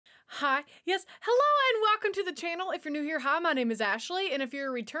Hi. Yes. Hello and welcome to the channel. If you're new here, hi, my name is Ashley. And if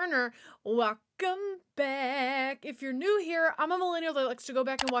you're a returner, welcome back. If you're new here, I'm a millennial that likes to go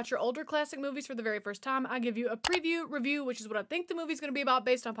back and watch your older classic movies for the very first time. I give you a preview review, which is what I think the movie's going to be about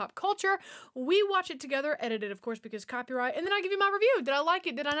based on pop culture. We watch it together, edited, of course, because copyright. And then I give you my review. Did I like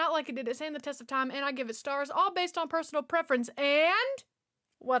it? Did I not like it? Did it stand the test of time? And I give it stars, all based on personal preference. And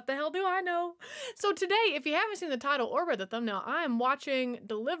what the hell do I know? So today, if you haven't seen the title or read the thumbnail, I am watching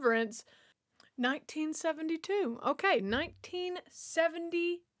Deliverance 1972. Okay,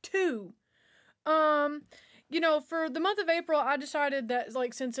 1972. You know, for the month of April, I decided that,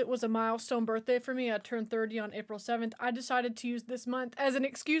 like, since it was a milestone birthday for me, I turned 30 on April 7th, I decided to use this month as an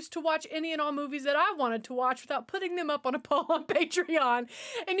excuse to watch any and all movies that I wanted to watch without putting them up on a poll on Patreon.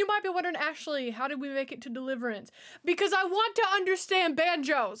 And you might be wondering, Ashley, how did we make it to Deliverance? Because I want to understand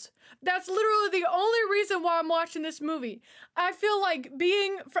banjos. That's literally the only reason why I'm watching this movie. I feel like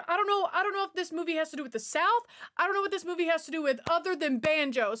I don't know if this movie has to do with the South. I don't know what this movie has to do with other than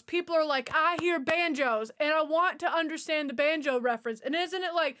banjos. People are like, I hear banjos, and I want to understand the banjo reference. And isn't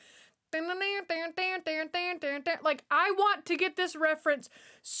it like, like, I want to get this reference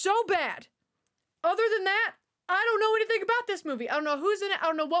so bad. Other than that, I don't know anything about this movie. I don't know who's in it. I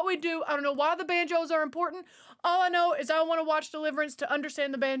don't know what we do. I don't know why the banjos are important. All I know is I want to watch Deliverance to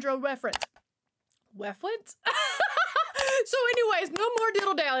understand the banjo reference. Reference? So anyways, no more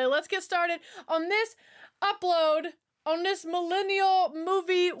diddle-dally. Let's get started on this upload, on this millennial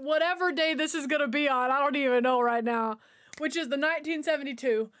movie, whatever day this is going to be on. I don't even know right now. Which is the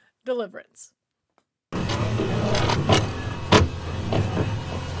 1972 Deliverance.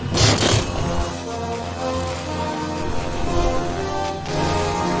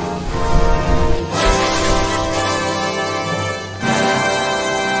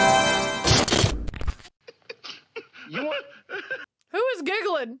 Who is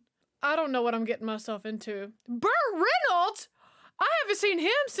giggling? I don't know what I'm getting myself into. Burt Reynolds? I haven't seen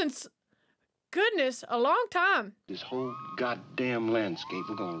him since, goodness, a long time. This whole goddamn landscape,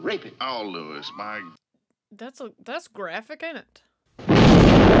 we're gonna rape it. Oh, Lewis, my... That's graphic, ain't it?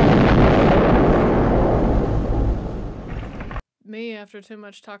 Me after too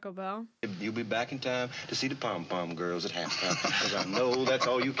much Taco Bell. You'll be back in time to see the pom-pom girls at halftime, because I know that's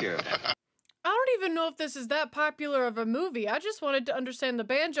all you care about. I don't even know if this is that popular of a movie. I just wanted to understand the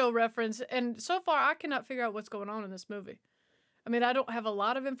banjo reference, and so far I cannot figure out what's going on in this movie. I mean, I don't have a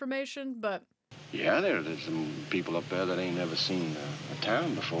lot of information, but... Yeah, there's some people up there that ain't never seen a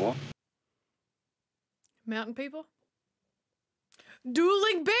town before. Mountain people?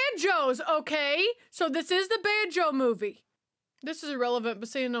 Dueling banjos, okay? So this is the banjo movie. This is irrelevant, but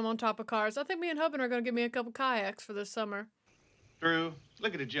seeing them on top of cars. I think me and Hubin are going to get me a couple kayaks for this summer. Drew,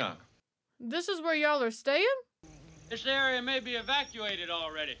 look at the junk. This is where y'all are staying? This area may be evacuated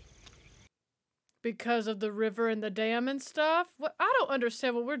already. Because of the river and the dam and stuff? What? I don't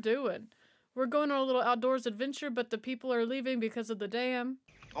understand what we're doing. We're going on a little outdoors adventure, but the people are leaving because of the dam.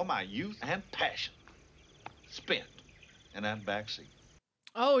 All my youth and passion spent in that backseat.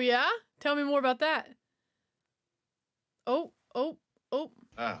 Oh, yeah? Tell me more about that. Oh.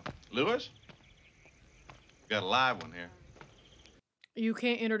 Lewis? Got a live one here. You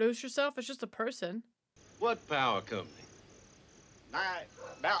can't introduce yourself? It's just a person. What power company?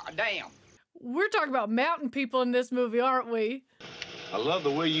 Damn. We're talking about mountain people in this movie, aren't we? I love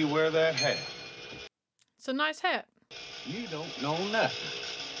the way you wear that hat. It's a nice hat. You don't know nothing.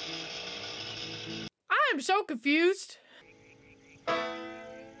 I am so confused.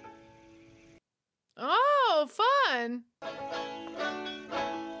 Oh, fun.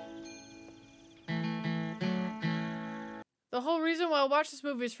 The whole reason why I watch this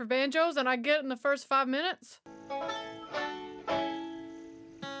movie is for banjos, and I get it in the first 5 minutes.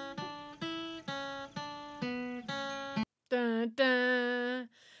 Dun, dun,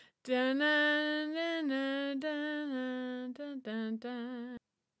 dun, dun, dun, dun, dun, dun, dun.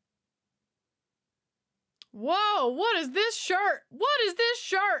 Whoa, what is this shirt? What is this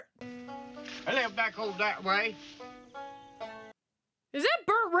shirt? I live back over that way. Is that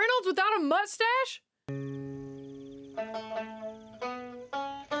Burt Reynolds without a mustache?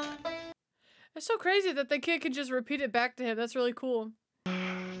 It's so crazy that the kid could just repeat it back to him. That's really cool.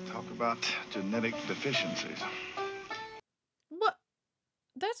 Talk about genetic deficiencies. What?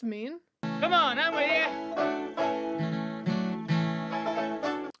 That's mean. Come on, I'm with you.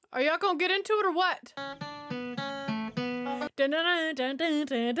 Are y'all gonna get into it or what? Dun, dun, dun, dun,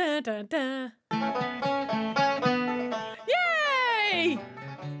 dun, dun, dun, dun. Yay!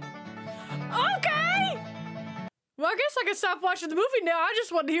 Okay! Well, I guess I can stop watching the movie now. I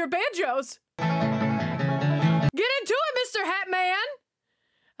just want to hear banjos. Get into it, Mr. Hat Man!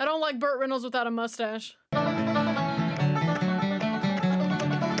 At don't like Burt Reynolds without a mustache.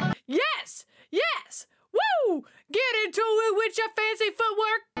 Yes! Yes! Woo! Get into it with your fancy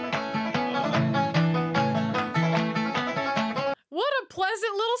footwork! What a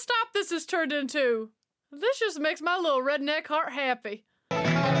pleasant little stop this has turned into. This just makes my little redneck heart happy.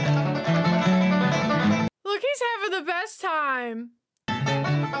 Look, he's having the best time.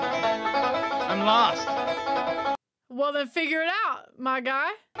 I'm lost. Well, then figure it out, my guy.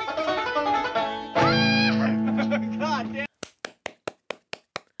 God damn.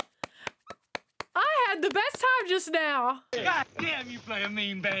 I had the best time just now. God damn, you play a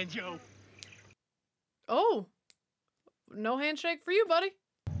mean banjo. Oh. No handshake for you, buddy.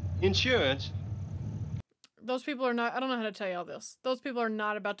 Insurance? Those people are not, I don't know how to tell you all this. Those people are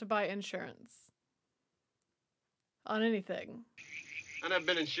not about to buy insurance. On anything. I've never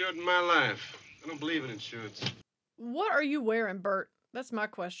been insured in my life. I don't believe in insurance. What are you wearing, Bert? That's my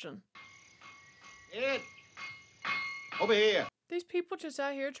question. Ed! Over here. These people just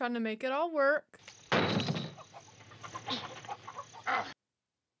out here trying to make it all work.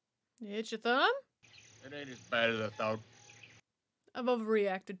 You hit your thumb? It ain't as bad as I thought. I've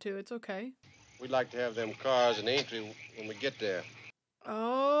overreacted to it. It's okay. We'd like to have them cars in entry when we get there.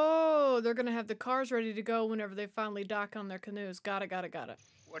 Oh, they're gonna have the cars ready to go whenever they finally dock on their canoes. Got it.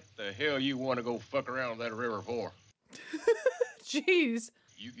 What the hell you want to go fuck around that river for? Jeez.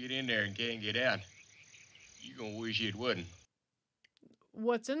 You get in there and can't get out. You gonna wish it wouldn't.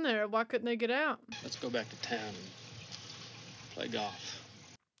 What's in there? Why couldn't they get out? Let's go back to town and play golf.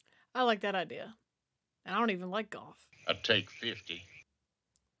 I like that idea. And I don't even like golf. I'd take 50.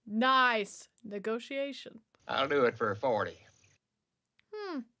 Nice. Negotiation. I'll do it for 40.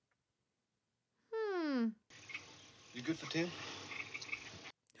 You good for 10?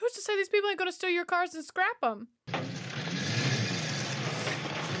 Who's to say these people ain't gonna steal your cars and scrap them?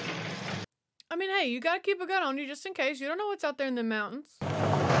 I mean, hey, you gotta keep a gun on you just in case. You don't know what's out there in the mountains.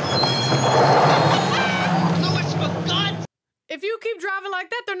 If you keep driving like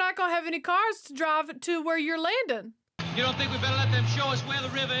that, they're not gonna have any cars to drive to where you're landing. You don't think we better let them show us where the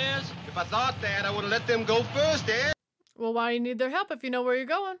river is? If I thought that, I would have let them go first, Ed. Well, why do you need their help if you know where you're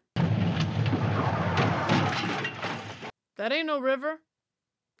going? That ain't no river.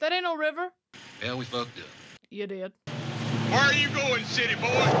 That ain't no river. Well, we fucked up. You did. Where are you going, city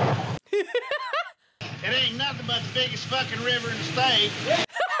boy? It ain't nothing but the biggest fucking river in the state.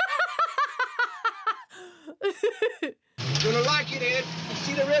 You're gonna like it, Ed. You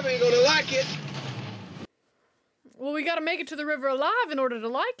see the river, you're gonna like it. Well, we gotta make it to the river alive in order to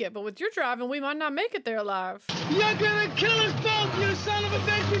like it, but with your driving, we might not make it there alive. You're gonna kill us both, you son of a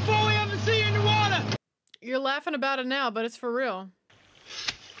bitch, before we ever see you in the water. You're laughing about it now, but it's for real.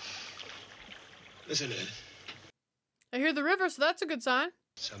 Listen, Ed. I hear the river, so that's a good sign.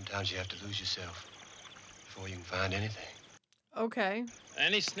 Sometimes you have to lose yourself before you can find anything. Okay.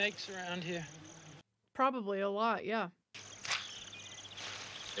 Any snakes around here? Probably a lot, yeah.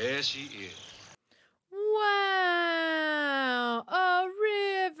 There she is. Wow! A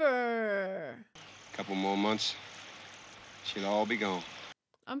river! Couple more months, she'll all be gone.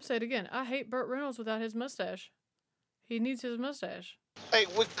 I'm saying it again. I hate Burt Reynolds without his mustache. He needs his mustache. Hey,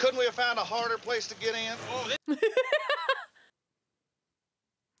 couldn't we have found a harder place to get in?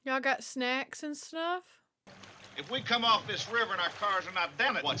 Y'all got snacks and stuff? If we come off this river and our cars are not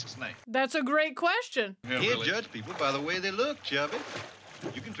damn it, what's its name? That's a great question. Can't judge people by the way they look, Chubby.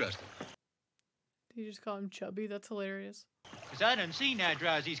 You can trust them. You just call him Chubby? That's hilarious. Cause I done seen that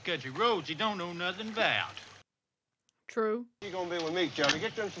drives these country roads he don't know nothing about. True. You're gonna be with me, Chubby.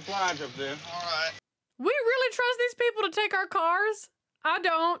 Get them supplies up there. All right. We really trust these people to take our cars? I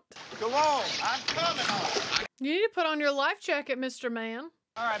don't. Come on, I'm coming on. You need to put on your life jacket, Mr. Man.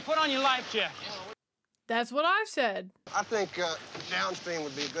 All right, put on your life jacket. That's what I've said. I think downstream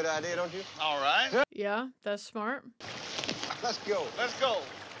would be a good idea, don't you? All right. Yeah, that's smart. Let's go. Let's go.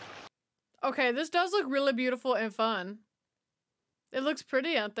 Okay, this does look really beautiful and fun. It looks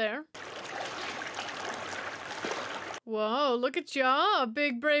pretty out there. Whoa, look at y'all,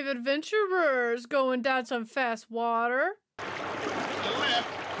 big brave adventurers going down some fast water. To the left.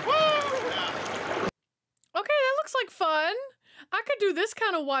 Woo! Okay, that looks like fun. I could do this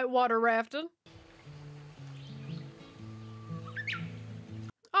kind of whitewater rafting.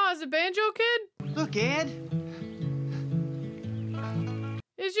 Oh, is it Banjo Kid? Look, Ed.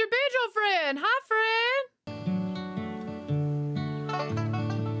 It's your banjo friend. Hi,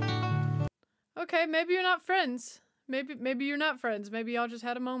 friend. Okay, maybe you're not friends. Maybe you're not friends. Maybe y'all just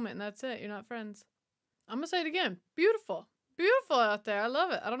had a moment and that's it. You're not friends. I'm gonna say it again. Beautiful. Beautiful out there. I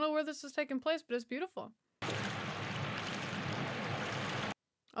love it. I don't know where this is taking place, but it's beautiful.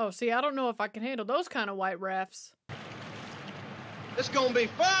 Oh, see, I don't know if I can handle those kind of white rafts. It's gonna be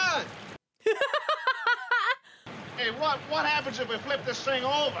fun! Hey, what happens if we flip this thing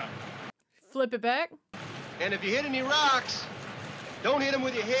over? Flip it back. And if you hit any rocks, don't hit them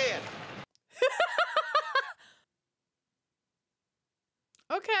with your head.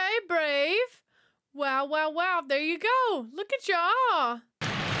 Okay, brave. Wow, wow, wow. There you go. Look at y'all.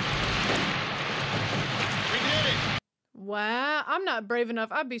 We did it! Wow, I'm not brave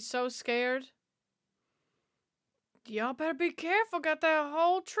enough. I'd be so scared. Y'all better be careful. Got that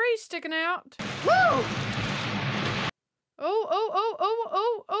whole tree sticking out. Woo! Oh, oh, oh, oh,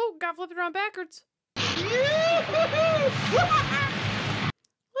 oh, oh. Got flipped around backwards. Look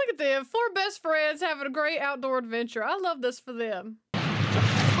at them. 4 best friends having a great outdoor adventure. I love this for them.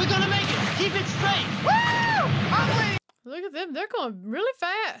 We're gonna make it. Keep it straight. Look at them. They're going really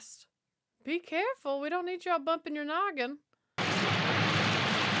fast. Be careful. We don't need y'all bumping your noggin.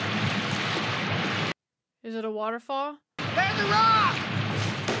 Is it a waterfall? There's the rock.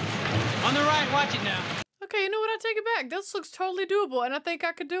 On the right. Watch it now. Okay, you know what? I take it back. This looks totally doable, and I think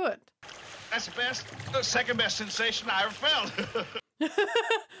I could do it. That's the second best sensation I ever felt.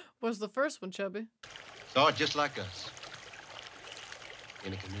 Was the first one, Chubby? Saw it just like us.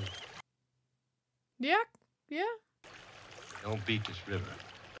 In a canoe. Yeah, yeah. Don't beat this river.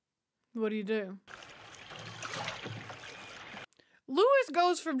 What do you do? Lewis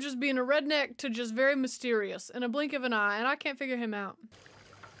goes from just being a redneck to just very mysterious in a blink of an eye, and I can't figure him out.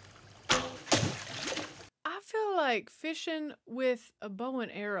 I feel like fishing with a bow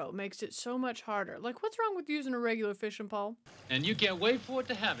and arrow makes it so much harder. Like, what's wrong with using a regular fishing pole? And you can't wait for it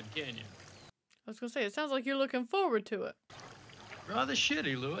to happen, can you? I was gonna say, it sounds like you're looking forward to it. Rather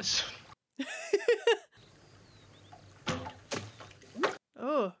shitty, Lewis.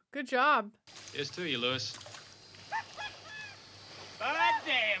 Oh, good job. Here's to you, Lewis. Ah,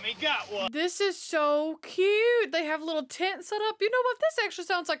 damn, he got one. This is so cute. They have a little tent set up. You know what? This actually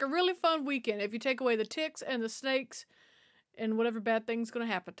sounds like a really fun weekend if you take away the ticks and the snakes and whatever bad thing's gonna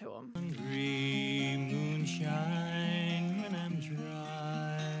happen to them. Moonshine when I'm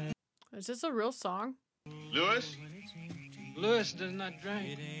dry. Is this a real song? Lewis? Lewis does not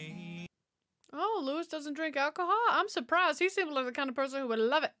drink. Oh, Lewis doesn't drink alcohol? I'm surprised. He seems like the kind of person who would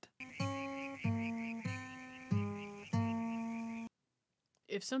love it.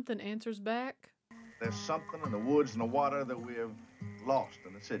 If something answers back. There's something in the woods and the water that we have lost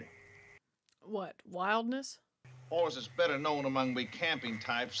in the city. What, wildness? Or as it's better known among we camping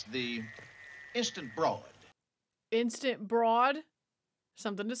types, the instant broad. Instant broad?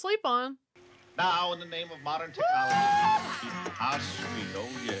 Something to sleep on. Now, in the name of modern technology. How sweet, oh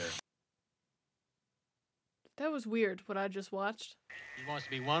yeah. That was weird, what I just watched. He wants to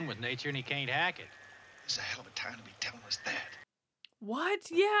be one with nature and he can't hack it. It's a hell of a time to be telling us that. What?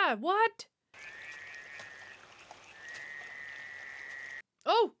 Yeah, what?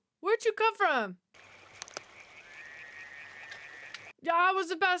 Oh, where'd you come from? Yeah, I was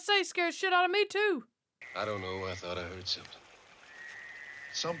about to say, scared shit out of me too. I don't know. I thought I heard something.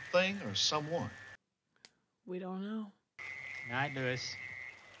 Something or someone. We don't know. Night, Lewis.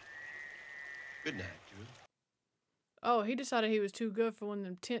 Good night, Drew. Oh, he decided he was too good for one of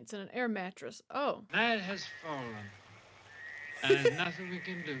them tents and an air mattress. Oh. Night has fallen. And there's nothing we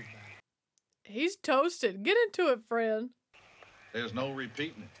can do about it. He's toasted. Get into it, friend. There's no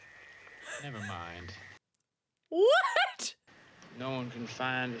repeating it. Never mind. What? No one can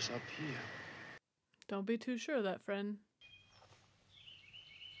find us up here. Don't be too sure of that, friend.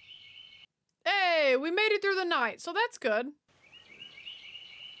 Hey, we made it through the night, so that's good.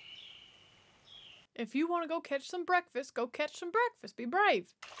 If you want to go catch some breakfast, go catch some breakfast. Be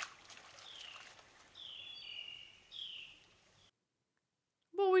brave.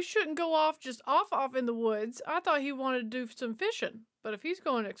 Well, we shouldn't go off just off in the woods. I thought he wanted to do some fishing. But if he's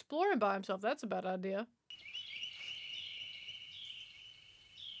going exploring by himself, that's a bad idea.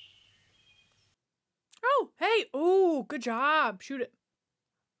 Oh, hey. Ooh, good job. Shoot it.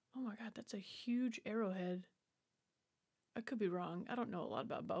 Oh my god, that's a huge arrowhead. I could be wrong. I don't know a lot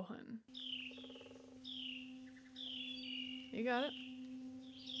about bow hunting. You got it.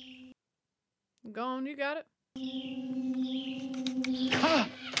 Go on, you got it.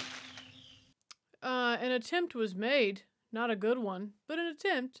 An attempt was made. Not a good one, but an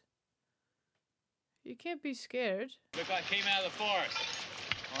attempt. You can't be scared. Look like I came out of the forest.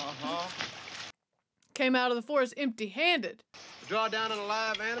 Uh-huh. Came out of the forest empty-handed. Draw down on a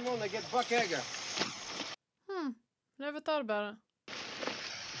live animal and they get buck egger. Never thought about it.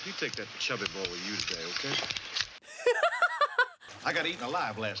 You take that chubby boy with you today, okay? I got eaten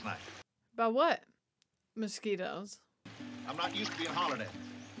alive last night. By what? Mosquitoes. I'm not used to being hollered at.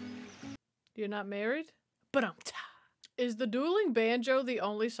 You're not married? But is the dueling banjo the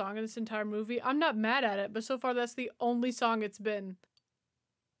only song in this entire movie? I'm not mad at it, but so far that's the only song it's been.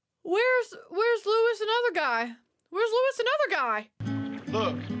 Where's Lewis and other guy? Where's Lewis and other guy?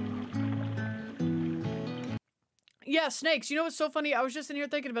 Look. Yeah, snakes. You know what's so funny? I was just in here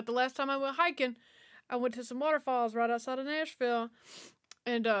thinking about the last time I went hiking. I went to some waterfalls right outside of Nashville.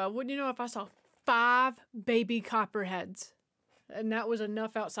 And wouldn't you know if I saw 5 baby copperheads. And that was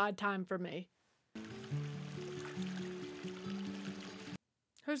enough outside time for me.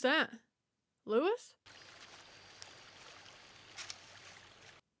 Who's that? Lewis?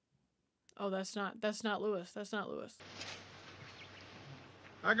 Oh, that's not Lewis. That's not Lewis.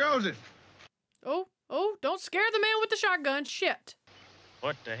 How goes it? Oh, don't scare the man with the shotgun. Shit.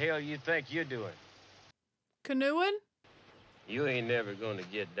 What the hell you think you're doing? Canoeing? You ain't never gonna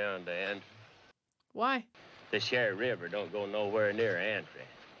get down to Antrim. Why? The Sherry River don't go nowhere near Antrim.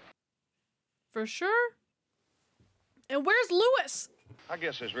 For sure? And where's Lewis? I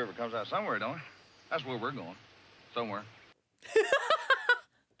guess this river comes out somewhere, don't it? That's where we're going. Somewhere.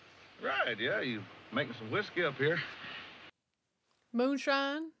 Right, yeah, you making some whiskey up here.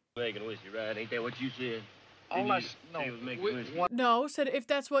 Moonshine? Making whiskey, right? Ain't that what you said? No, No, said if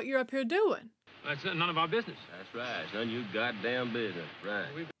that's what you're up here doing. That's none of our business. That's right. It's none of your goddamn business. Right.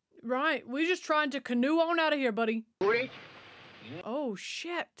 Right. We just trying to canoe on out of here, buddy. Oh,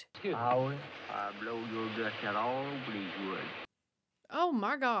 shit. I blow your guts out all over these woods. Oh,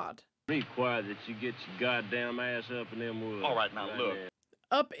 my God. Require that you get your goddamn ass up in them woods. All right, now, look. There.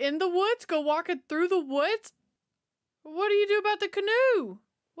 Up in the woods? Go walking through the woods? What do you do about the canoe?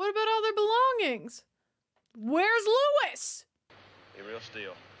 What about all their belongings? Where's Lewis? Be real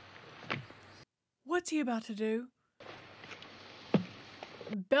still. What's he about to do?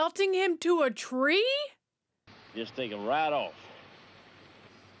 Belting him to a tree? Just take him right off.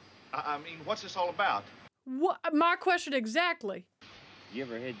 I mean, what's this all about? What? My question exactly. You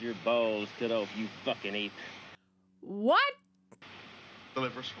ever had your balls cut off, you fucking ape? What?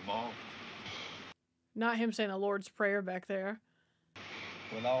 Deliver us from all. Not him saying the Lord's Prayer back there.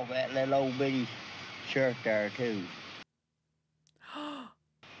 With all that little old bitty shirt there, too.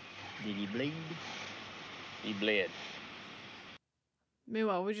 Did he bleed? He bled.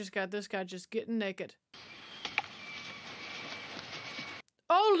 Meanwhile, we just got this guy just getting naked.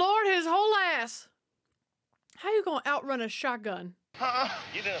 Oh, Lord, his whole ass. How you gonna outrun a shotgun?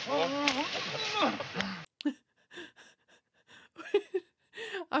 You done, fool.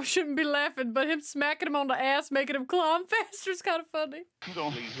 I shouldn't be laughing, but him smacking him on the ass, making him climb faster is kind of funny.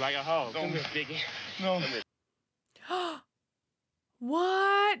 He's like a hog. Come here, Piggy. No.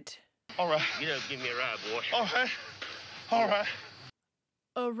 What? All right. You know, give me a ride, boy. All right. All right.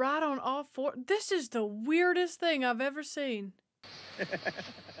 A ride on all four? This is the weirdest thing I've ever seen.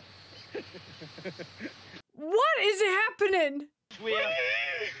 What is happening? Squeal.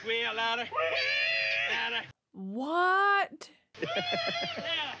 Squeal louder. Louder. What?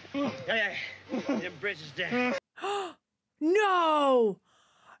 Hey, them bridges down. No!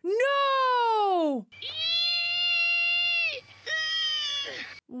 No!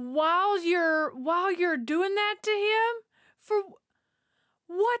 While you're doing that to him? For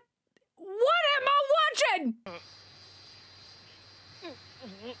what? What am I watching?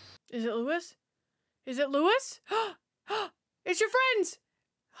 Is it Lewis? Is it Lewis? It's your friends!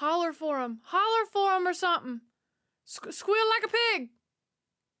 Holler for him. Holler for him or something. Squeal like a pig.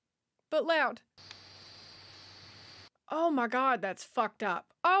 But loud. Oh my God, that's fucked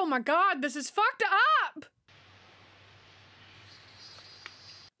up. Oh my God, this is fucked up!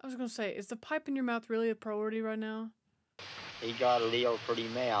 I was gonna say, is the pipe in your mouth really a priority right now? He got a little pretty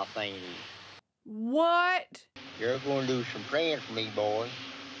mouth, ain't he? What? You're going to do some praying for me, boy.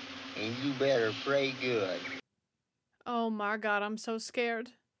 And you better pray good. Oh my God, I'm so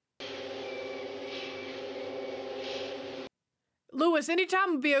scared. Lewis,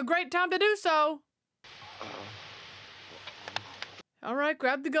 anytime would be a great time to do so. All right,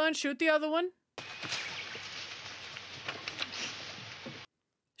 grab the gun, shoot the other one.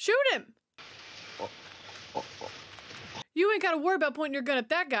 Shoot him! You ain't gotta worry about pointing your gun at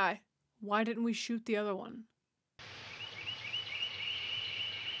that guy. Why didn't we shoot the other one?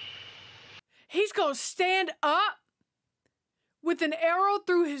 He's gonna stand up with an arrow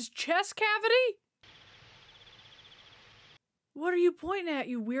through his chest cavity? What are you pointing at,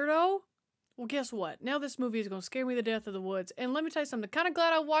 you weirdo? Well, guess what? Now this movie is gonna scare me to death of the woods. And let me tell you something, kind of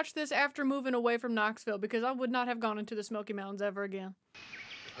glad I watched this after moving away from Knoxville, because I would not have gone into the Smoky Mountains ever again.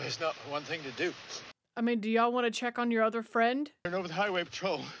 There's not one thing to do. I mean, do y'all want to check on your other friend? Turn over the highway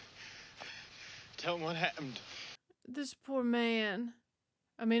patrol. Tell them what happened. This poor man.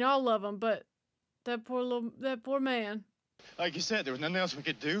 I mean, all of them, but That poor man. Like you said, there was nothing else we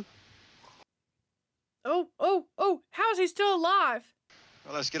could do. Oh, how is he still alive?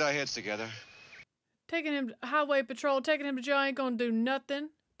 Well, let's get our heads together. Taking him to highway patrol, taking him to jail ain't gonna do nothing.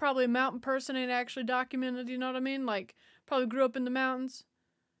 Probably a mountain person, ain't actually documented, you know what I mean? Like, probably grew up in the mountains,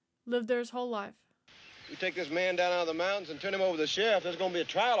 lived there his whole life. You take this man down out of the mountains and turn him over to the sheriff, there's gonna be a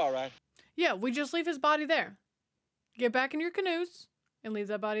trial, all right. Yeah, we just leave his body there. Get back in your canoes and leave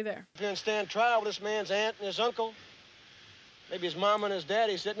that body there. If you're gonna stand trial with this man's aunt and his uncle, maybe his mom and his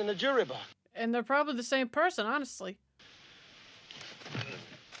daddy sitting in the jury box. And they're probably the same person, honestly.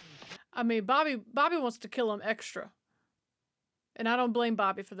 I mean, Bobby wants to kill him extra. And I don't blame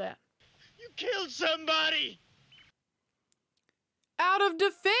Bobby for that. You killed somebody! Out of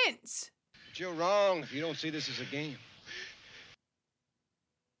defense! But you're wrong if you don't see this as a game.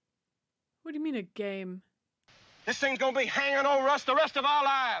 What do you mean a game? This thing's gonna be hanging over us the rest of our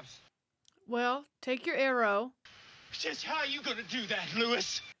lives. Well, take your arrow. Just how are you gonna do that,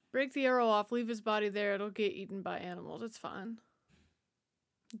 Lewis? Break the arrow off, leave his body there. It'll get eaten by animals. It's fine.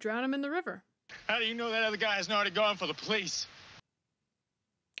 Drown him in the river. How do you know that other guy hasn't already gone for the police?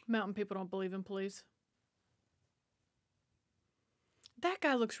 Mountain people don't believe in police. That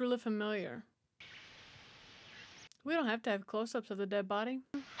guy looks really familiar. We don't have to have close-ups of the dead body.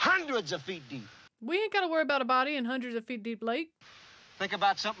 Hundreds of feet deep. We ain't got to worry about a body in hundreds of feet deep lake. Think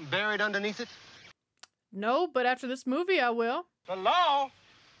about something buried underneath it? No, but after this movie, I will. The law?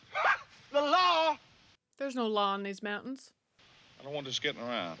 The law? There's no law in these mountains. I don't want this getting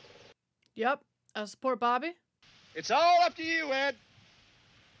around. Yep, I support Bobby. It's all up to you, Ed.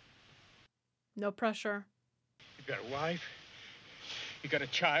 No pressure. You got a wife. You got a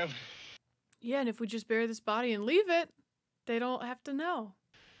child. Yeah, and if we just bury this body and leave it, they don't have to know.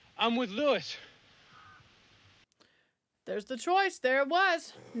 I'm with Lewis. There's the choice. There it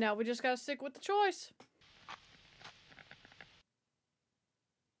was. Now we just gotta stick with the choice.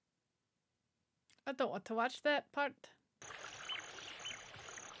 I don't want to watch that part.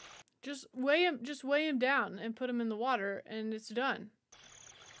 Just weigh him down and put him in the water and it's done.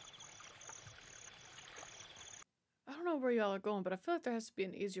 I don't know where y'all are going, but I feel like there has to be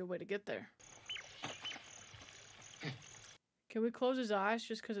an easier way to get there. Can we close his eyes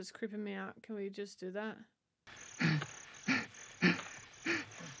just because it's creeping me out? Can we just do that?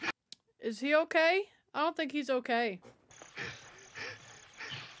 Is he okay? I don't think he's okay.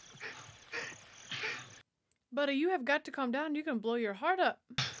 Buddy, you have got to calm down. You can blow your heart up.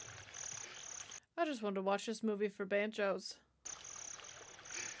 I just wanted to watch this movie for banjos.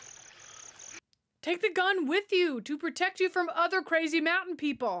 Take the gun with you to protect you from other crazy mountain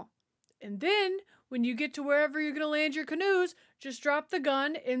people. And then, when you get to wherever you're going to land your canoes, just drop the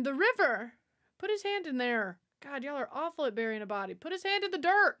gun in the river. Put his hand in there. God, y'all are awful at burying a body. Put his hand in the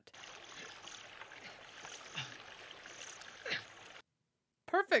dirt.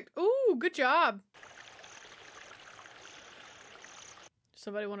 Perfect. Ooh, good job.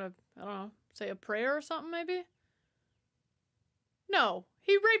 Somebody want to, I don't know, say a prayer or something maybe? No.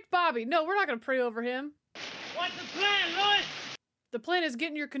 He raped Bobby. No, we're not going to pray over him. What's the plan, Lewis? The plan is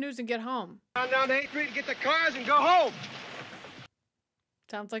get in your canoes and get home. Down to 8th Street to get the cars and go home.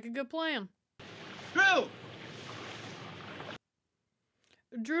 Sounds like a good plan. Drew!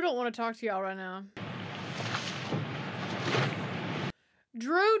 Drew don't want to talk to y'all right now.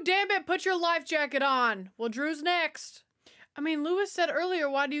 Drew, damn it, put your life jacket on. Well, Drew's next. I mean, Lewis said earlier,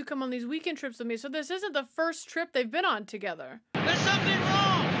 why do you come on these weekend trips with me? So this isn't the first trip they've been on together. There's something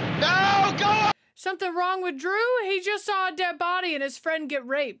wrong! No, go on! Something wrong with Drew? He just saw a dead body and his friend get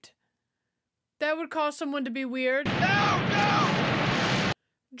raped. That would cause someone to be weird. No!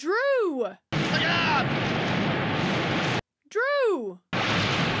 Drew! Look out! Drew!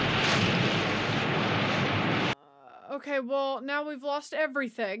 Okay, well, now we've lost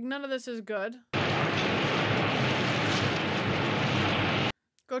everything. None of this is good.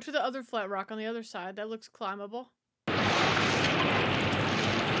 Go to the other flat rock on the other side. That looks climbable.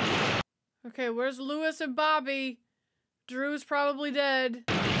 Okay, where's Lewis and Bobby? Drew's probably dead.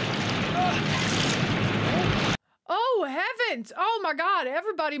 Oh, heavens! Oh my god,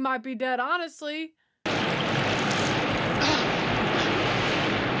 everybody might be dead, honestly.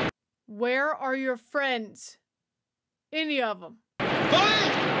 Where are your friends? Any of them.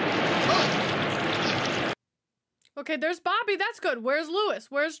 Okay, there's Bobby. That's good. Where's Lewis?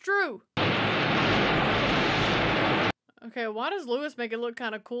 Where's Drew? Okay, why does Lewis make it look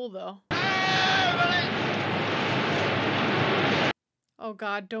kind of cool, though? Oh,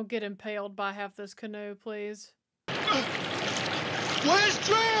 God, don't get impaled by half this canoe, please. Where's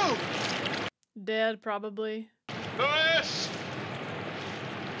Drew? Dead, probably. Lewis!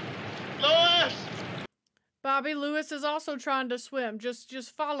 Lewis! Bobby, Lewis is also trying to swim.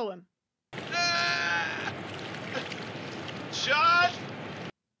 Just follow him. Shot!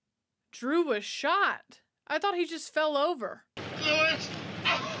 Drew was shot. I thought he just fell over. Lewis!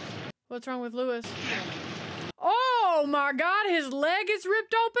 What's wrong with Lewis? Oh my God, his leg is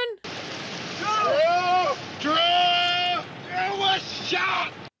ripped open? Drew! Drew was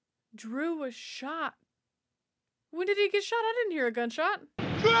shot! Drew was shot. When did he get shot? I didn't hear a gunshot.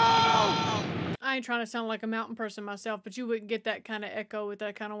 Drew! I ain't trying to sound like a mountain person myself, but you wouldn't get that kind of echo with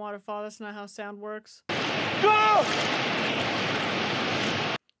that kind of waterfall. That's not how sound works. Drew!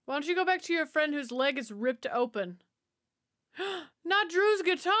 Why don't you go back to your friend whose leg is ripped open? Not Drew's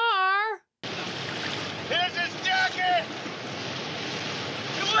guitar! Here's his jacket!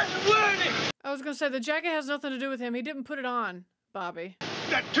 He wasn't wearing it! I was gonna say, the jacket has nothing to do with him. He didn't put it on, Bobby.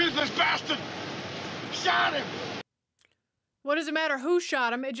 That toothless bastard shot him! What does it matter who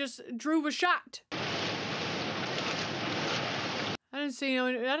shot him? It just, Drew was shot. I didn't see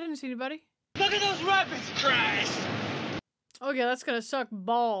anybody. Look at those rapids, Christ! Okay, that's gonna suck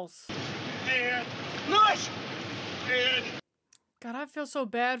balls. Ed! Lewis! Ed! God, I feel so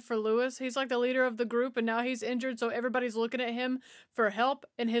bad for Lewis. He's like the leader of the group, and now he's injured, so everybody's looking at him for help,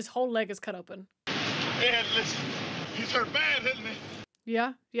 and his whole leg is cut open. Ed, listen. He's hurt bad, isn't he?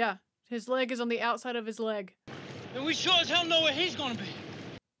 Yeah. His leg is on the outside of his leg. And we sure as hell know where he's gonna be.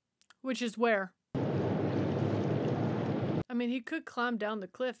 Which is where? I mean, he could climb down the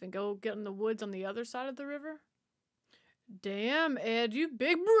cliff and go get in the woods on the other side of the river. Damn, Ed, you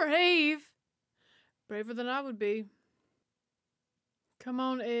big brave. Braver than I would be. Come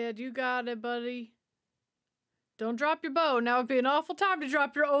on, Ed, you got it, buddy. Don't drop your bow. Now would be an awful time to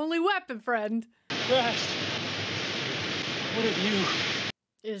drop your only weapon, friend. Christ. What a view.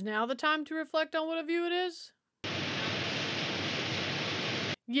 Is now the time to reflect on what a view it is?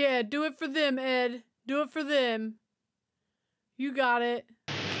 Yeah, do it for them, Ed. Do it for them. You got it.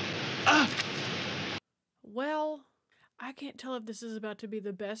 Well, I can't tell if this is about to be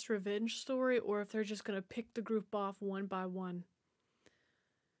the best revenge story or if they're just going to pick the group off one by one.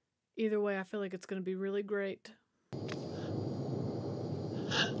 Either way, I feel like it's going to be really great.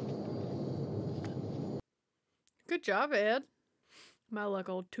 Good job, Ed. My luck,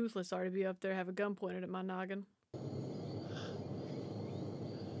 old Toothless already be up there, have a gun pointed at my noggin.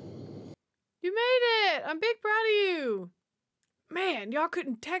 You made it! I'm big proud of you! Man, y'all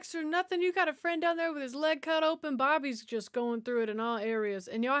couldn't text or nothing. You got a friend down there with his leg cut open. Bobby's just going through it in all areas,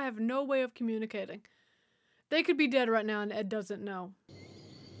 and y'all have no way of communicating. They could be dead right now, and Ed doesn't know.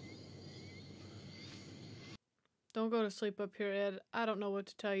 Don't go to sleep up here, Ed. I don't know what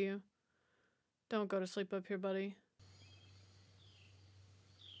to tell you. Don't go to sleep up here, buddy.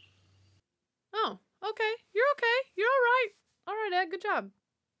 Oh, okay. You're okay. You're alright. Alright, Ed. Good job.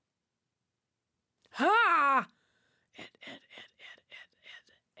 Ha! Ed.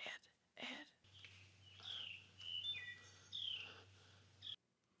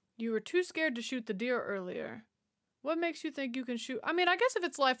 You were too scared to shoot the deer earlier. What makes you think you can shoot? I mean, I guess if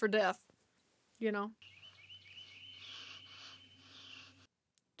it's life or death, you know.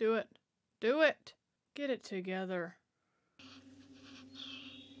 Do it. Do it. Get it together.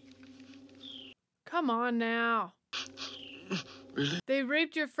 Come on now. Really? They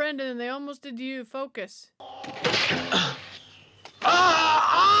raped your friend and they almost did you. Focus. Oh!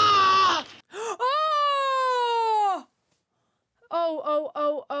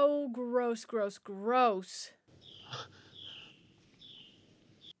 Gross.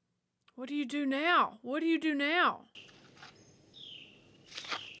 What do you do now? What do you do now?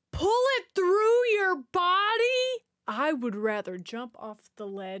 Pull it through your body? I would rather jump off the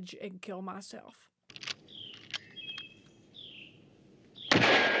ledge and kill myself.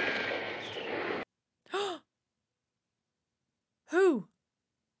 Who?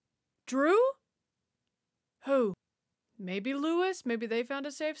 Drew? Who? Maybe Lewis? Maybe they found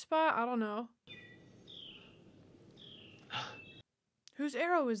a safe spot? I don't know. Whose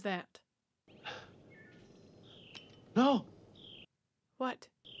arrow is that? No. What?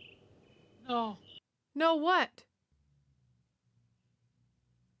 No. No what?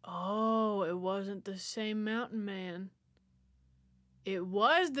 Oh, it wasn't the same mountain man. It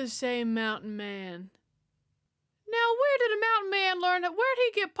was the same mountain man. Now, where did a mountain man learn that? Where'd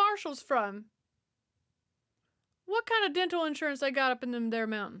he get partials from? What kind of dental insurance they got up in them there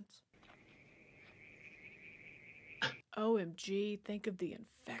mountains? OMG, think of the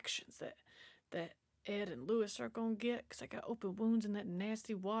infections that Ed and Lewis are gonna get because I got open wounds in that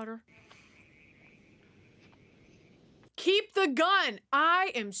nasty water. Keep the gun!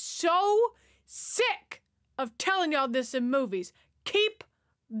 I am so sick of telling y'all this in movies. Keep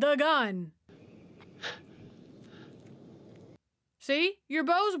the gun. See? Your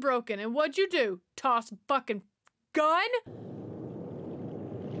bow's broken, and what'd you do? Toss a fucking gun?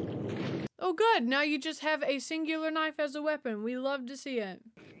 Oh good, now you just have a singular knife as a weapon. We love to see it.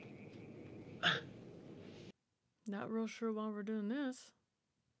 Not real sure why we're doing this.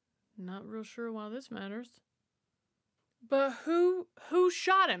 Not real sure why this matters. But who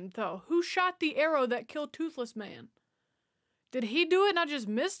shot him, though? Who shot the arrow that killed Toothless Man? Did he do it and I just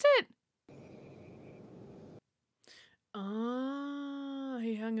missed it?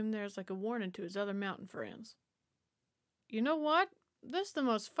 He hung him there as like a warning to his other mountain friends. You know what? This is the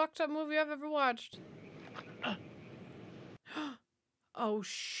most fucked up movie I've ever watched. Oh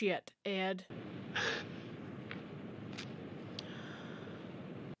shit, Ed.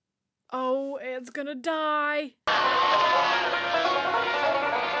 Oh, Ed's gonna die.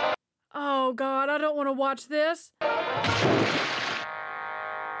 Oh god, I don't want to watch this.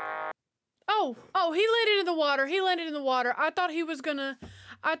 Oh, he landed in the water. He landed in the water. I thought he was gonna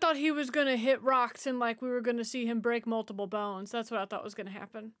hit rocks and like we were gonna see him break multiple bones. That's what I thought was gonna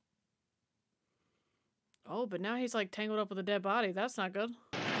happen. Oh, but now he's like tangled up with a dead body. That's not good.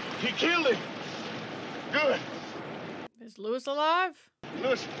 He killed him. Good. Is Lewis alive?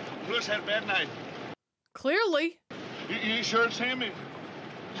 Lewis had a bad night. Clearly. You sure it's him?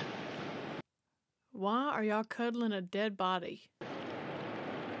 Why are y'all cuddling a dead body?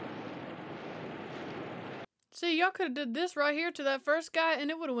 See, y'all could have did this right here to that first guy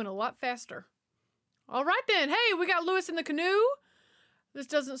and it would have went a lot faster. All right then. Hey, we got Lewis in the canoe. This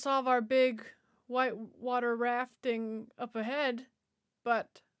doesn't solve our big white water rafting up ahead,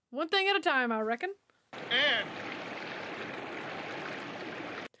 but one thing at a time, I reckon. And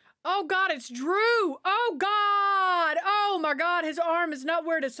oh god, it's Drew! Oh god! Oh my god, his arm is not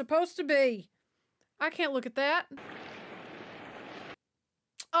where it is supposed to be. I can't look at that.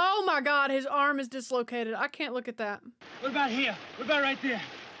 Oh my god, his arm is dislocated. I can't look at that. What about here? What about right there?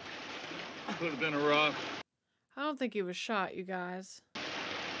 Could have been a rock. I don't think he was shot, you guys.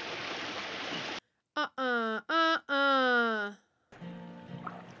 I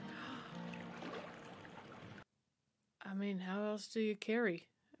mean, how else do you carry?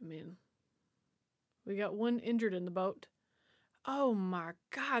 I mean, we got one injured in the boat. Oh my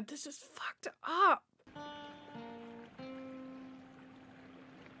god, this is fucked up.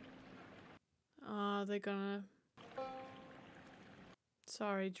 Oh, they're gonna...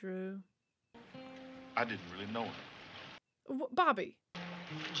 Sorry, Drew. I didn't really know him. Bobby.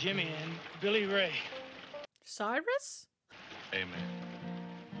 Jimmy and Billy Ray. Cyrus? Amen.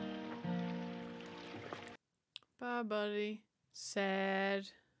 Bye, buddy. Sad.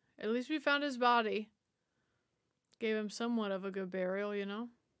 At least we found his body. Gave him somewhat of a good burial, you know?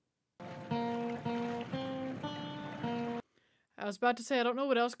 I was about to say, I don't know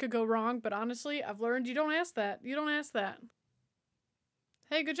what else could go wrong, but honestly, I've learned you don't ask that. You don't ask that.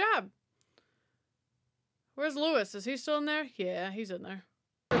 Hey, good job. Where's Lewis? Is he still in there? Yeah, he's in there.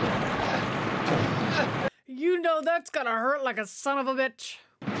 You know that's gonna hurt like a son of a bitch.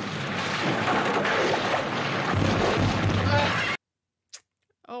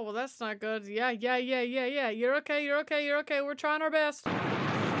 Oh, well, that's not good. Yeah. You're okay. We're trying our best.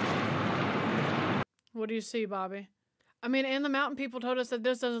 What do you see, Bobby? I mean, and the mountain people told us that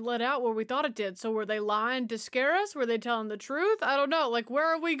this doesn't let out where we thought it did. So were they lying to scare us? Were they telling the truth? I don't know. Like, where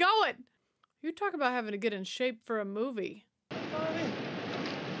are we going? You talk about having to get in shape for a movie.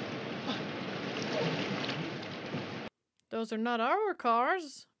 Those are not our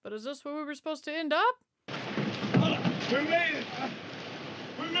cars, but is this where we were supposed to end up? We made it.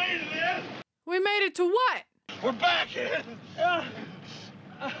 We made it, Ed. We made it to what? We're back, Ed.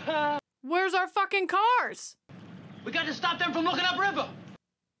 Where's our fucking cars? We got to stop them from looking upriver.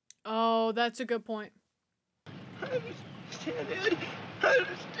 Oh, that's a good point. I understand, Ed. I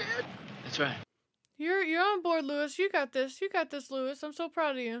understand. That's right. You're on board, Lewis. You got this. You got this, Lewis. I'm so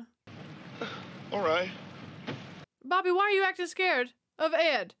proud of you. All right. Bobby, why are you acting scared of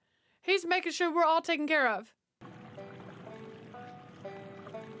Ed? He's making sure we're all taken care of.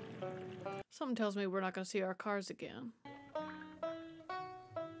 Something tells me we're not going to see our cars again.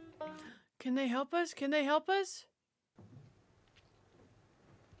 Can they help us? Can they help us?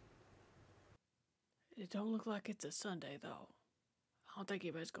 It don't look like it's a Sunday, though. I don't think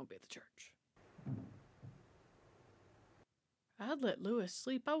anybody's going to be at the church. I'd let Lewis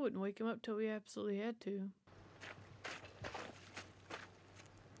sleep. I wouldn't wake him up till we absolutely had to.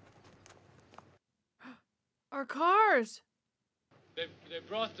 Our cars! They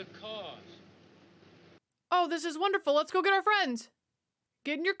brought the cars. Oh, this is wonderful. Let's go get our friends.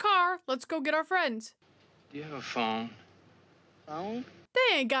 Get in your car. Let's go get our friends. Do you have a phone? Phone?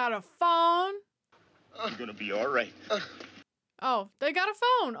 They ain't got a phone. You're gonna be all right. Oh, they got a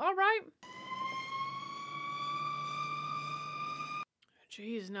phone. All right.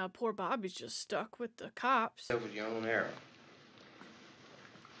 Jeez, now poor Bobby's just stuck with the cops. That was your own arrow.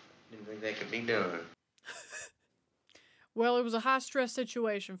 Didn't think that could be done. Well, it was a high-stress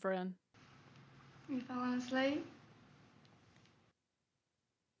situation, friend. You falling asleep?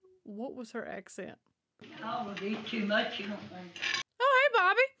 What was her accent? I would eat too much, you don't think? Oh, hey,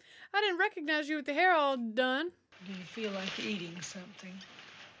 Bobby. I didn't recognize you with the hair all done. Do you feel like eating something?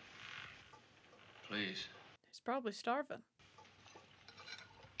 Please. He's probably starving.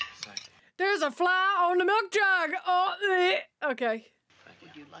 Thank you. There's a fly on the milk jug. Oh, okay.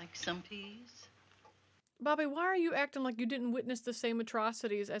 Would you like some peas? Bobby, why are you acting like you didn't witness the same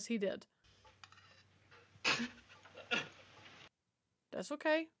atrocities as he did? That's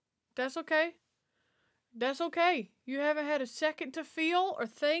okay. That's okay. That's okay. You haven't had a second to feel or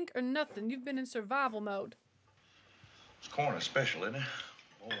think or nothing. You've been in survival mode. This corn is special, isn't it?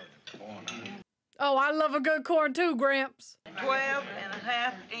 Boy, the corn. Oh, I love a good corn too, Gramps.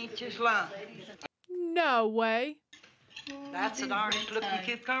 12.5 inches long. No way. That's the darndest looking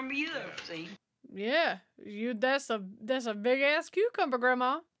cucumber you ever seen. Yeah, that's a big ass cucumber,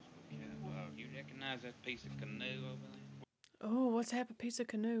 Grandma. Yeah, well, you recognize that piece of canoe over there? Oh, what's happened? Piece of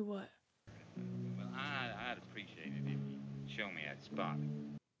canoe? What? Well, I'd appreciate it if you show me that spot.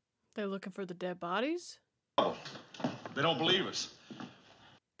 They're looking for the dead bodies? Oh, they don't believe us.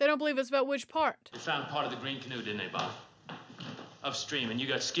 They don't believe us about which part? They found part of the green canoe, didn't they, Bob? Upstream, and you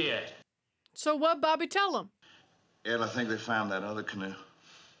got scared. So what, Bobby? Tell them. Ed, I think they found that other canoe.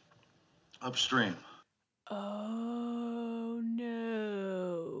 Upstream. Oh,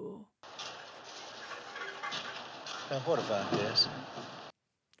 no. Now, what about this?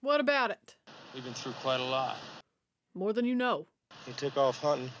 What about it? We've been through quite a lot. More than you know. He took off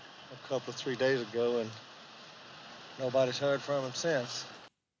hunting a couple of 3 days ago, and nobody's heard from him since.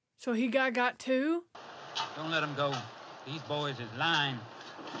 So he got too? Don't let him go. These boys is lying.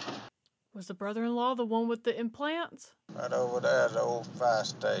 Was the brother-in-law the one with the implants? Right over there's the old fire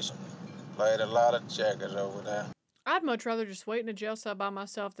station. Played a lot of checkers over there. I'd much rather just wait in a jail cell by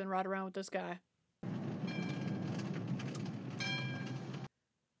myself than ride around with this guy.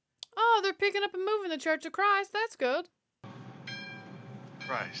 Oh, they're picking up and moving the Church of Christ. That's good.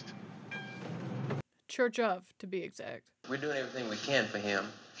 Christ. Church of, to be exact. We're doing everything we can for him,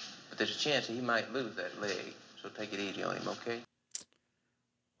 but there's a chance that he might lose that leg. So take it easy on him, okay?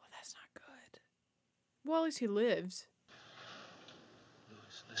 Well, that's not good. Well, at least he lives.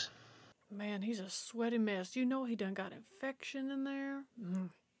 Louis, listen. Man, he's a sweaty mess. You know he done got infection in there.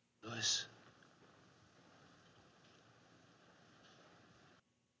 Louis.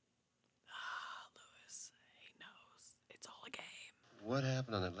 Ah, Louis. He knows. It's all a game. What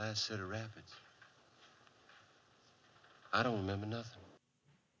happened on that last set of rapids? I don't remember nothing.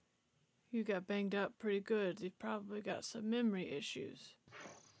 You got banged up pretty good. You've probably got some memory issues.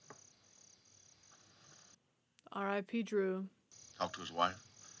 R.I.P. Drew. Talk to his wife.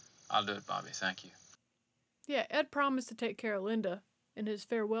 I'll do it, Bobby. Thank you. Yeah, Ed promised to take care of Linda in his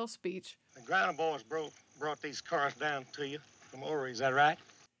farewell speech. The Grinder boys brought these cars down to you from Ori, is that right?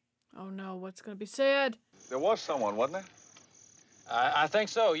 Oh no, what's gonna be said? There was someone, wasn't there? I think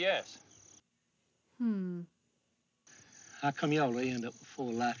so, yes. How come y'all end up with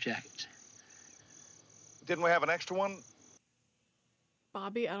full life jackets? Didn't we have an extra one?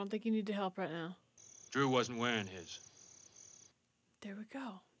 Bobby, I don't think you need to help right now. Drew wasn't wearing his. There we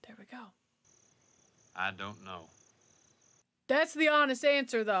go. There we go. I don't know. That's the honest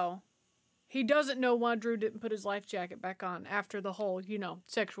answer, though. He doesn't know why Drew didn't put his life jacket back on after the whole,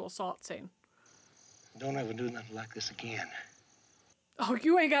 sexual assault scene. Don't ever do nothing like this again. Oh,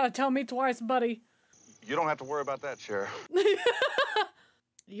 you ain't gotta tell me twice, buddy. You don't have to worry about that, Sheriff.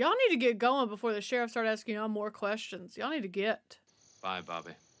 Y'all need to get going before the sheriff start asking y'all more questions. Y'all need to get. Bye,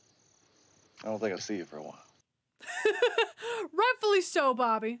 Bobby. I don't think I'll see you for a while. Rightfully so,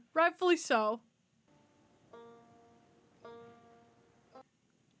 Bobby. Rightfully so.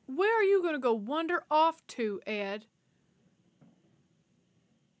 Where are you gonna go wander off to, Ed?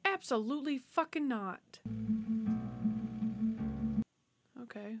 Absolutely fucking not.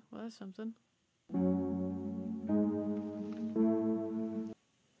 Okay, well that's something.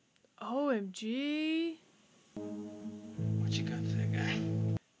 OMG. What you got there, guy?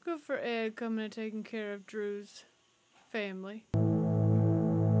 Good for Ed coming and taking care of Drew's family.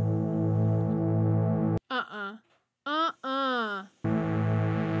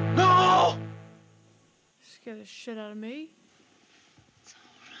 No! Scared the shit out of me.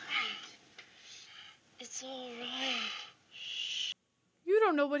 It's all right. You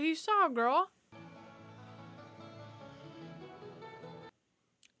don't know what he saw, girl.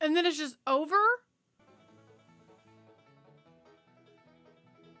 And then it's just over?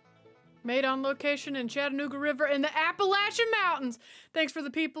 Made on location in Chattanooga River in the Appalachian Mountains. Thanks for the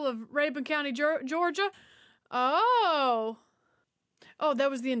people of Rabun County, Georgia. Oh. Oh,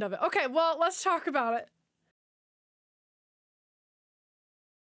 that was the end of it. Okay, well, let's talk about it.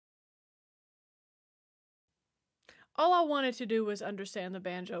 All I wanted to do was understand the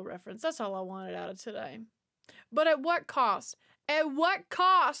banjo reference. That's all I wanted out of today. But at what cost? At what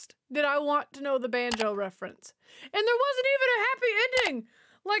cost did I want to know the banjo reference? And there wasn't even a happy ending.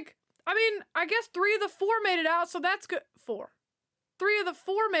 Like, I mean, I guess 3 of the 4 made it out, so that's good. 4. 3 of the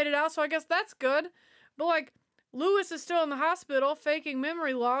 4 made it out, so I guess that's good. But, like, Lewis is still in the hospital faking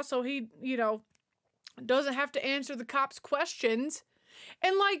memory loss, so he, you know, doesn't have to answer the cops' questions.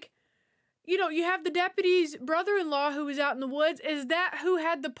 And, like, you know, you have the deputy's brother-in-law who was out in the woods. Is that who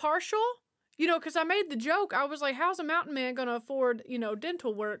had the partial? You know, because I made the joke. I was like, how's a mountain man going to afford, you know,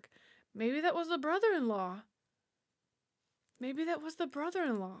 dental work? Maybe that was the brother-in-law. Maybe that was the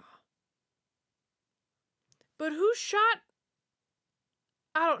brother-in-law. But who shot?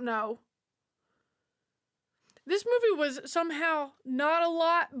 I don't know. This movie was somehow not a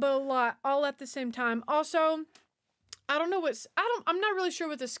lot, but a lot, all at the same time. Also, I don't know I'm not really sure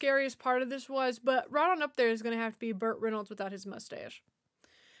what the scariest part of this was, but right on up there is going to have to be Burt Reynolds without his mustache.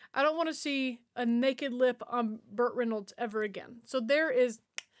 I don't want to see a naked lip on Burt Reynolds ever again. So there is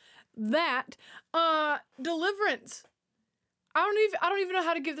that. Deliverance. I don't even know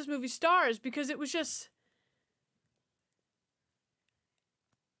how to give this movie stars because it was just,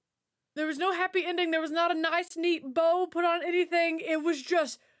 there was no happy ending. There was not a nice, neat bow put on anything. It was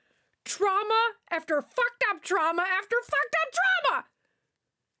just trauma after fucked up trauma after fucked up trauma.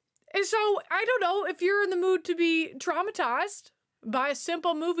 And so, I don't know if you're in the mood to be traumatized by a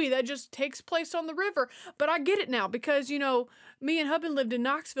simple movie that just takes place on the river. But I get it now because, you know, me and Hubban lived in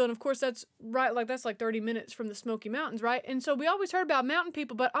Knoxville, and of course that's right, like that's like 30 minutes from the Smoky Mountains, right? And so we always heard about mountain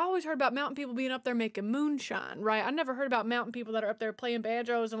people, but I always heard about mountain people being up there making moonshine, right? I never heard about mountain people that are up there playing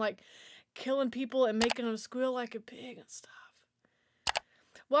banjos and like killing people and making them squeal like a pig and stuff.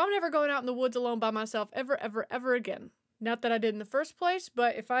 Well, I'm never going out in the woods alone by myself ever, ever, ever again. Not that I did in the first place,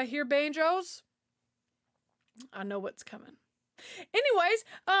 but if I hear banjos, I know what's coming. Anyways,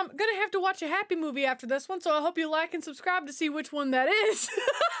 gonna have to watch a happy movie after this one, so I hope you like and subscribe to see which one that is.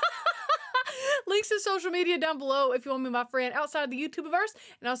 Links to social media down below if you want to be my friend outside the YouTubeverse,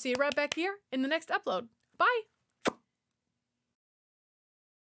 and I'll see you right back here in the next upload. Bye!